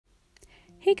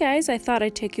Hey guys, I thought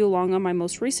I'd take you along on my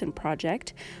most recent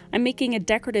project. I'm making a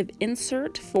decorative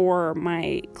insert for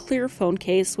my clear phone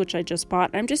case, which I just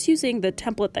bought. I'm just using the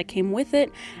template that came with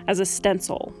it as a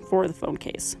stencil for the phone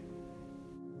case.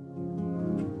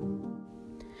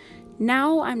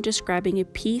 Now I'm just grabbing a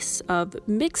piece of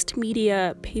mixed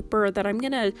media paper that I'm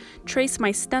gonna trace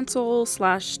my stencil /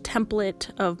 template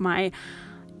of my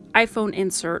iPhone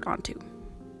insert onto.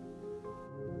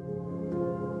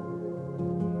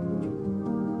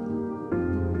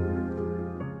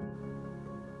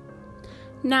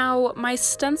 Now, my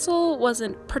stencil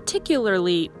wasn't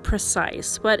particularly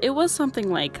precise, but it was something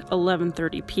like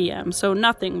 11:30 p.m., so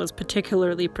nothing was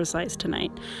particularly precise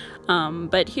tonight.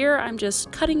 But here I'm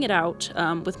just cutting it out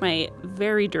with my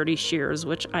very dirty shears,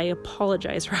 which I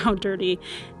apologize for how dirty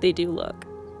they do look.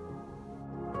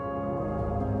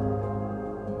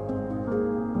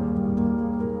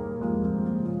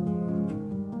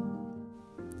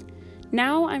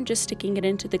 Now I'm just sticking it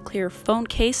into the clear phone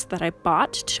case that I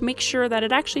bought to make sure that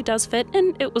it actually does fit,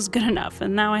 and it was good enough.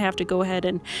 And now I have to go ahead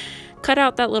and cut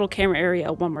out that little camera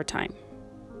area one more time.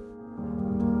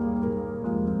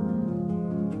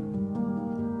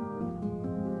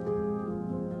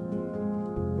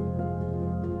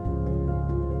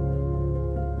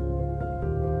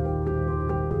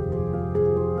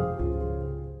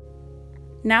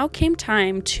 Now came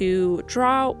time to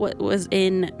draw what was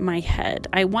in my head.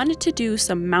 I wanted to do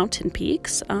some mountain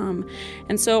peaks,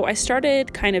 and so I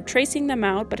started kind of tracing them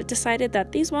out, but it decided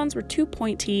that these ones were too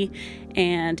pointy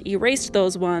and erased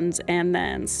those ones and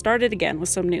then started again with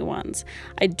some new ones.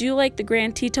 I do like the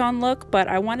Grand Teton look, but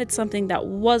I wanted something that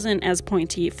wasn't as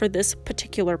pointy for this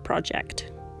particular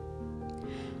project.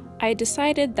 I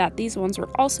decided that these ones were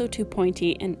also too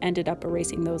pointy and ended up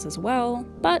erasing those as well,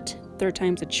 but third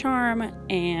time's a charm,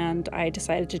 and I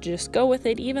decided to just go with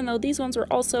it, even though these ones were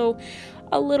also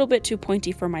a little bit too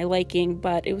pointy for my liking.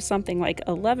 But it was something like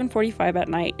 11:45 at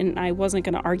night, and I wasn't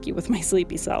going to argue with my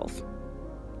sleepy self.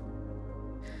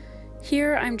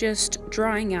 Here I'm just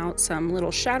drawing out some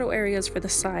little shadow areas for the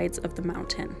sides of the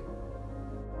mountain.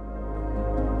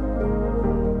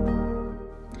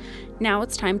 Now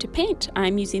it's time to paint.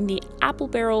 I'm using the Apple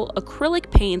Barrel acrylic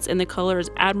paints in the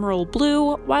colors Admiral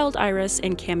Blue, Wild Iris,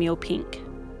 and Cameo Pink.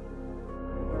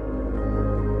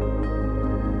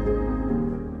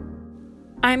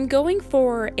 I'm going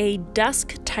for a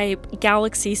dusk type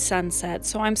galaxy sunset,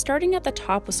 so I'm starting at the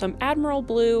top with some Admiral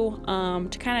Blue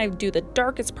to kind of do the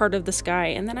darkest part of the sky,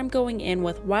 and then I'm going in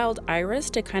with Wild Iris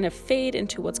to kind of fade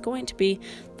into what's going to be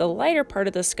the lighter part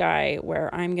of the sky, where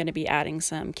I'm going to be adding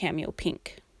some Cameo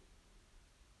Pink.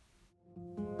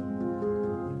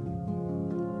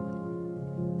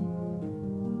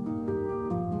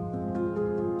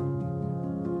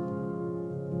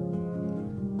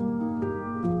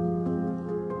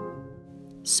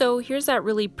 So here's that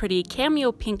really pretty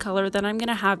Cameo Pink color that I'm going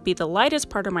to have be the lightest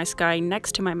part of my sky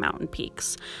next to my mountain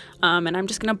peaks. And I'm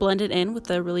just going to blend it in with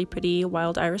the really pretty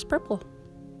Wild Iris purple.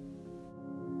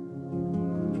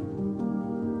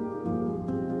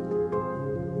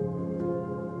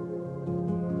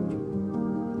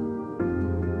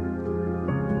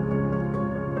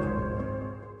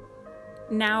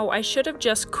 Now, I should have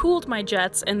just cooled my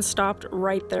jets and stopped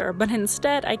right there, but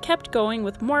instead I kept going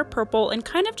with more purple and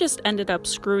kind of just ended up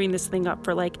screwing this thing up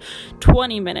for like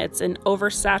 20 minutes and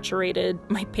oversaturated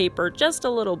my paper just a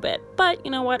little bit. But you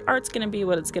know what? Art's gonna be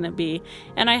what it's gonna be,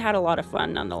 and I had a lot of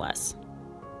fun nonetheless.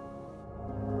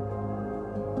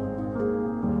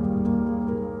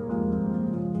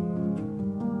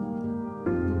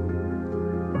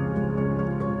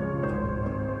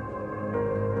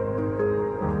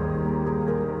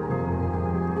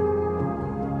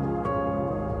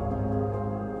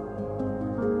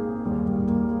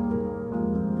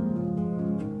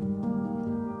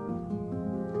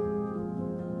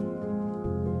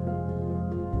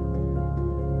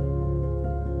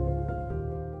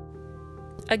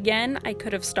 Again, I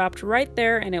could have stopped right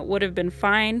there and it would have been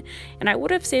fine, and I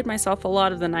would have saved myself a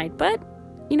lot of the night, but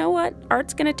you know what?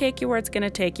 Art's gonna take you where it's gonna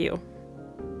take you.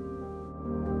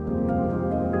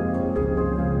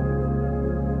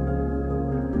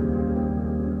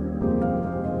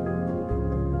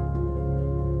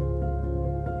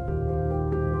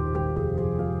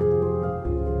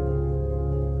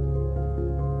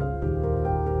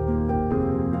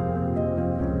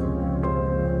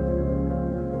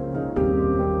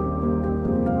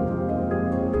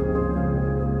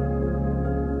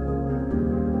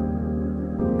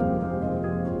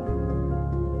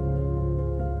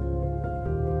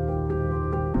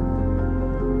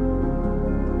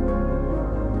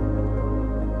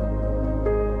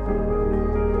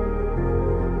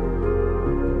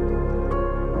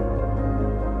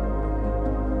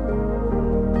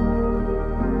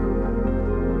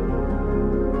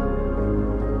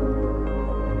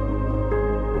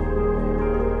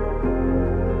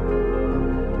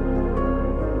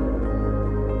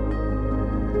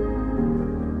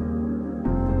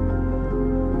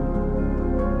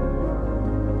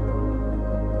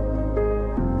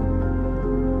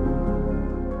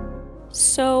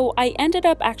 So I ended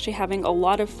up actually having a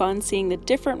lot of fun seeing the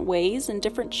different ways and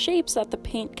different shapes that the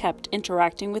paint kept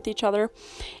interacting with each other.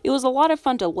 It was a lot of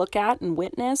fun to look at and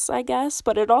witness, I guess,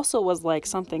 but it also was like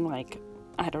something like,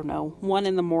 I don't know, 1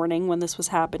 in the morning when this was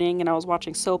happening and I was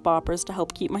watching soap operas to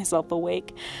help keep myself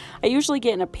awake. I usually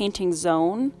get in a painting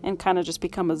zone and kind of just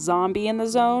become a zombie in the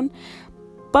zone.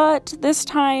 But this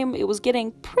time it was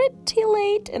getting pretty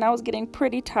late and I was getting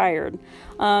pretty tired.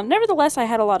 Nevertheless, I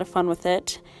had a lot of fun with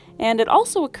it. And it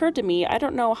also occurred to me, I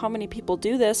don't know how many people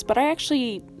do this, but I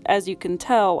actually, as you can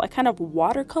tell, I kind of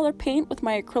watercolor paint with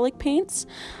my acrylic paints.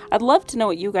 I'd love to know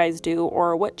what you guys do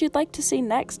or what you'd like to see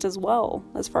next as well,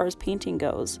 as far as painting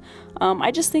goes.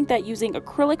 I just think that using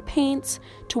acrylic paints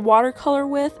to watercolor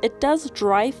with, it does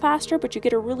dry faster, but you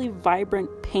get a really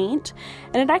vibrant paint.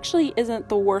 And it actually isn't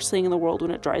the worst thing in the world when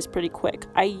it dries pretty quick.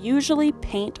 I usually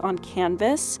paint on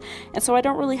canvas, and so I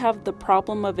don't really have the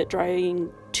problem of it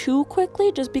drying too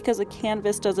quickly, just because a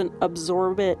canvas doesn't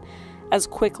absorb it as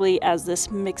quickly as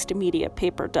this mixed media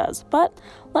paper does. But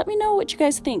let me know what you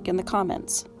guys think in the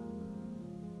comments.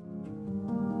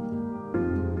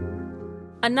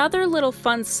 Another little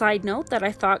fun side note that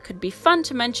I thought could be fun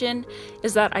to mention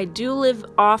is that I do live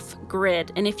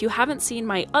off-grid, and if you haven't seen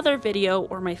my other video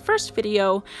or my first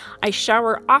video, I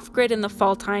shower off-grid in the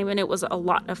fall time and it was a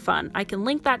lot of fun. I can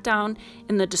link that down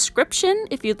in the description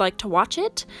if you'd like to watch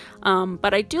it,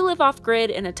 but I do live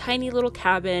off-grid in a tiny little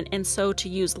cabin, and so to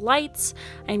use lights,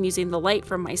 I'm using the light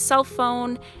from my cell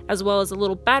phone as well as a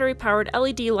little battery-powered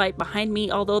LED light behind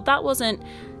me, although that wasn't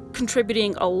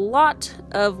contributing a lot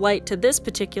of light to this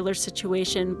particular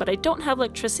situation, but I don't have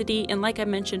electricity, and like I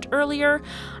mentioned earlier,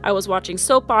 I was watching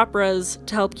soap operas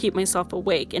to help keep myself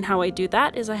awake, and how I do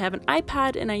that is I have an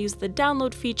iPad and I use the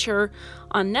download feature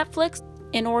on Netflix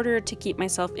in order to keep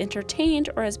myself entertained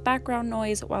or as background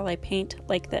noise while I paint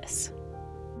like this.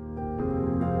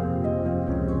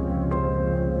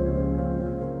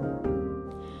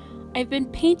 I've been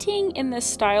painting in this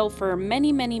style for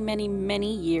many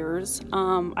years.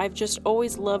 I've just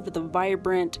always loved the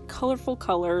vibrant, colorful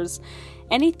colors.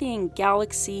 Anything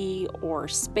galaxy or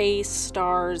space,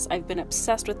 stars, I've been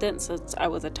obsessed with it since I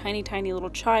was a tiny little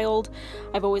child.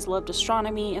 I've always loved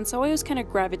astronomy, and so I always kind of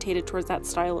gravitated towards that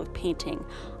style of painting.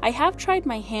 I have tried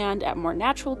my hand at more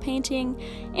natural painting,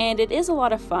 and it is a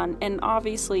lot of fun, and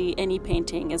obviously any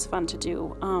painting is fun to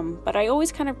do, but I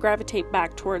always kind of gravitate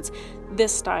back towards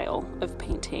this style of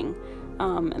painting.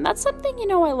 And that's something, you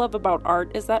know, I love about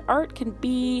art, is that art can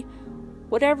be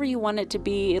whatever you want it to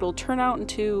be. It'll turn out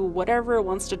into whatever it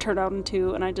wants to turn out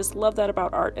into, and I just love that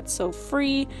about art. It's so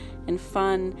free and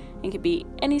fun and can be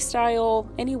any style,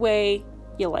 any way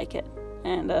you like it.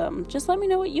 And just let me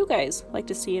know what you guys like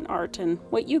to see in art and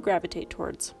what you gravitate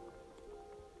towards.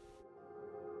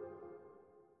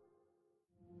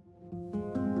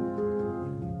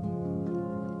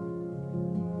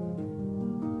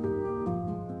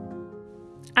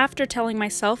 After telling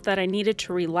myself that I needed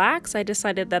to relax, I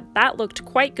decided that that looked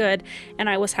quite good and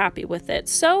I was happy with it.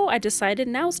 So I decided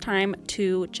now's time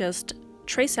to just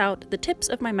trace out the tips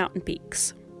of my mountain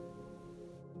peaks.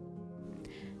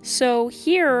 So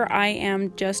here I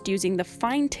am just using the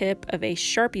fine tip of a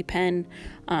Sharpie pen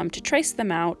to trace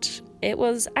them out. It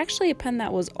was actually a pen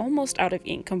that was almost out of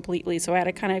ink completely, so I had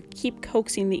to kind of keep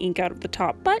coaxing the ink out of the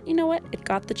top, but you know what? It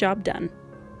got the job done.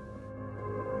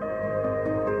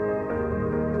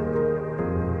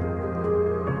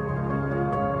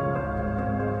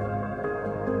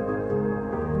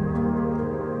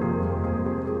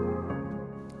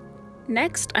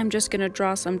 Next, I'm just going to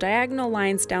draw some diagonal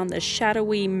lines down the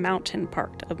shadowy mountain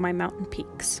part of my mountain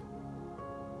peaks.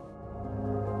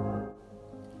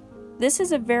 This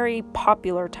is a very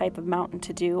popular type of mountain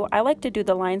to do. I like to do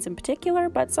the lines in particular,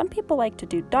 but some people like to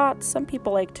do dots, some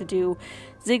people like to do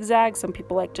zigzags, some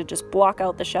people like to just block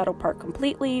out the shadow part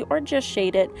completely or just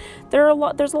shade it.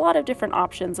 There's a lot of different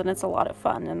options, and it's a lot of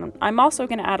fun. And I'm also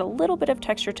going to add a little bit of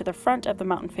texture to the front of the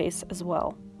mountain face as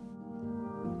well.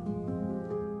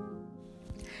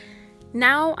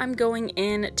 Now I'm going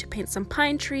in to paint some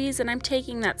pine trees, and I'm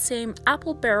taking that same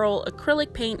apple barrel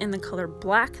acrylic paint in the color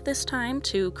black this time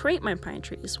to create my pine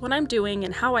trees. What I'm doing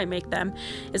and how I make them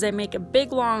is I make a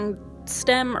big long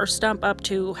stem or stump up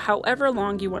to however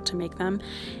long you want to make them,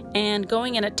 and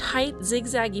going in a tight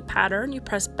zigzaggy pattern, you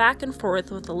press back and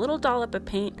forth with a little dollop of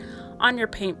paint on your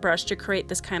paintbrush to create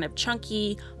this kind of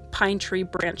chunky pine tree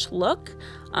branch look.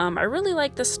 I really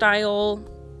like the style.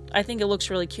 I think it looks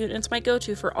really cute, and it's my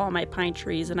go-to for all my pine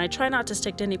trees, and I try not to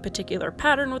stick to any particular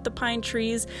pattern with the pine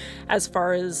trees as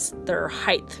far as their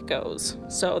height goes,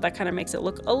 so that kind of makes it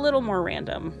look a little more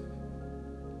random.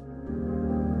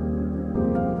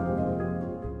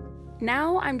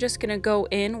 Now I'm just gonna go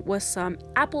in with some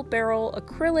apple barrel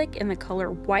acrylic in the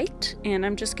color white, and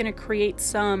I'm just gonna create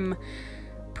some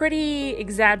pretty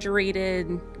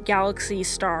exaggerated galaxy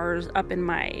stars up in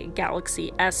my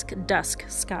galaxy-esque dusk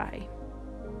sky.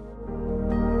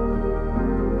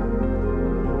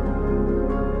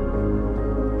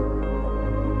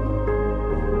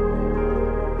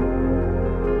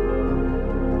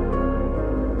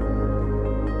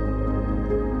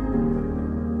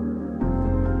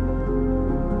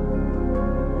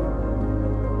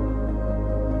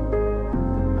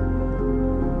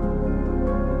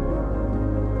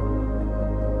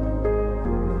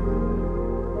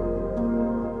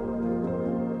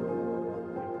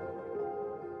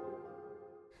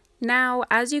 Now,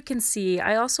 as you can see,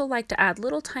 I also like to add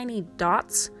little tiny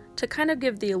dots to kind of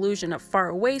give the illusion of far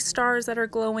away stars that are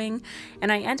glowing,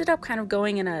 and I ended up kind of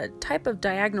going in a type of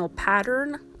diagonal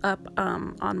pattern up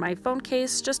on my phone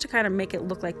case just to kind of make it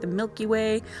look like the Milky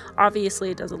Way.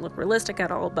 Obviously it doesn't look realistic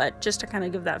at all, but just to kind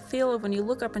of give that feel of when you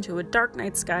look up into a dark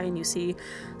night sky and you see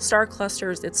star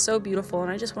clusters, it's so beautiful,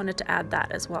 and I just wanted to add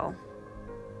that as well.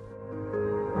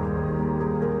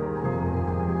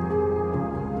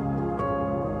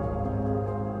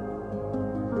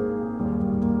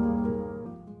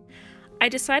 I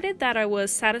decided that I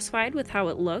was satisfied with how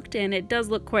it looked, and it does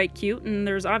look quite cute, and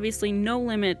there's obviously no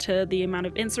limit to the amount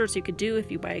of inserts you could do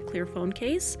if you buy a clear phone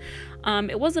case.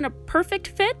 It wasn't a perfect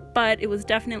fit, but it was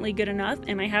definitely good enough,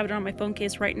 and I have it on my phone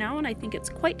case right now, and I think it's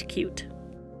quite cute.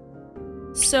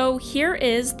 So here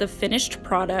is the finished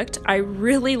product. I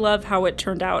really love how it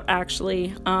turned out,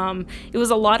 actually. It was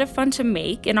a lot of fun to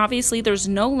make, and obviously there's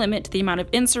no limit to the amount of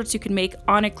inserts you can make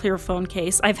on a clear phone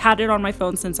case. I've had it on my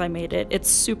phone since I made it. It's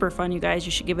super fun, you guys.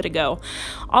 You should give it a go.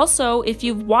 Also, if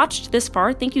you've watched this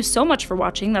far, thank you so much for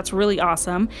watching. That's really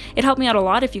awesome. It helped me out a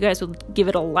lot if you guys would give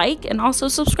it a like, and also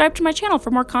subscribe to my channel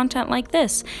for more content like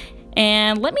this.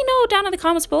 And let me know down in the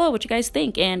comments below what you guys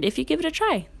think, and if you give it a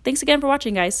try. Thanks again for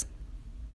watching, guys.